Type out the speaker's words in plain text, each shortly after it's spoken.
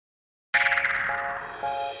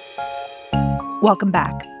Welcome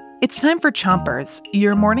back. It's time for Chompers,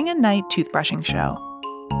 your morning and night toothbrushing show.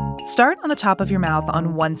 Start on the top of your mouth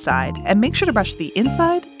on one side and make sure to brush the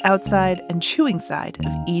inside, outside, and chewing side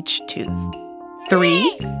of each tooth.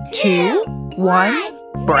 3, 2,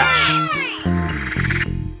 1, brush.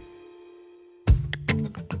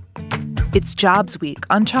 It's Jobs Week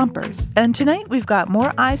on Chompers, and tonight we've got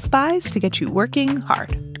more I Spies to get you working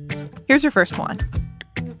hard. Here's your first one.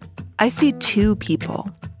 I see two people.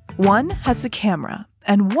 One has a camera,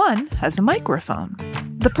 and one has a microphone.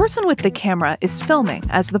 The person with the camera is filming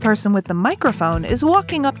as the person with the microphone is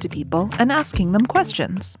walking up to people and asking them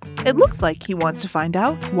questions. It looks like he wants to find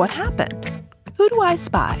out what happened. Who do I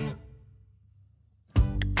spy?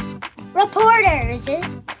 Reporters.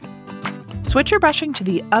 Switch your brushing to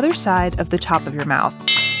the other side of the top of your mouth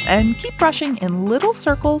and keep brushing in little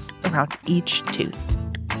circles around each tooth.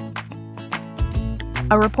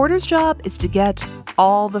 A reporter's job is to get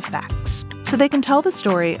all the facts so they can tell the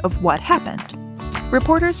story of what happened.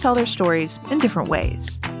 Reporters tell their stories in different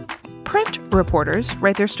ways. Print reporters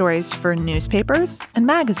write their stories for newspapers and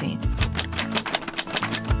magazines.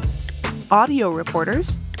 Audio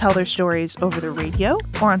reporters tell their stories over the radio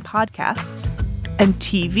or on podcasts. And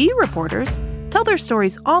TV reporters tell their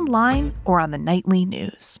stories online or on the nightly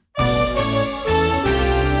news.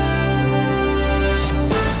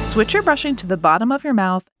 Switch your brushing to the bottom of your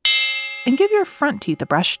mouth and give your front teeth a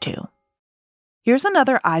brush too. Here's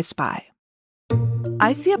another I Spy.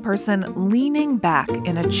 I see a person leaning back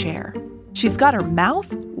in a chair. She's got her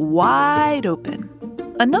mouth wide open.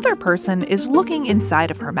 Another person is looking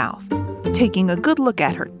inside of her mouth, taking a good look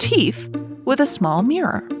at her teeth with a small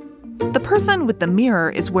mirror. The person with the mirror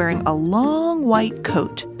is wearing a long white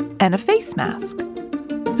coat and a face mask.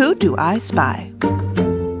 Who do I spy? A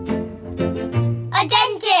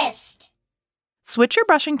dentist. Switch your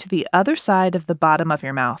brushing to the other side of the bottom of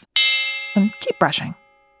your mouth and keep brushing.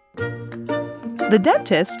 The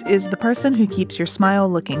dentist is the person who keeps your smile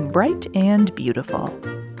looking bright and beautiful.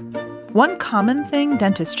 One common thing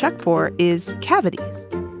dentists check for is cavities.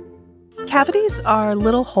 Cavities are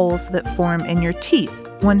little holes that form in your teeth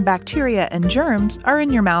when bacteria and germs are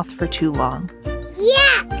in your mouth for too long.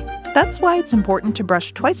 Yuck! That's why it's important to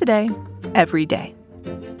brush twice a day, every day.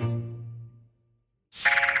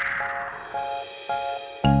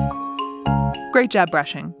 Great job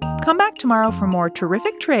brushing. Come back tomorrow for more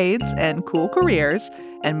terrific trades and cool careers,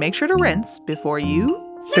 and make sure to rinse before you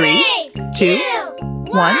 3, 2,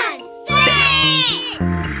 1, spit.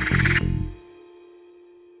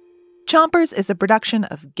 Chompers is a production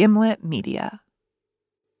of Gimlet Media.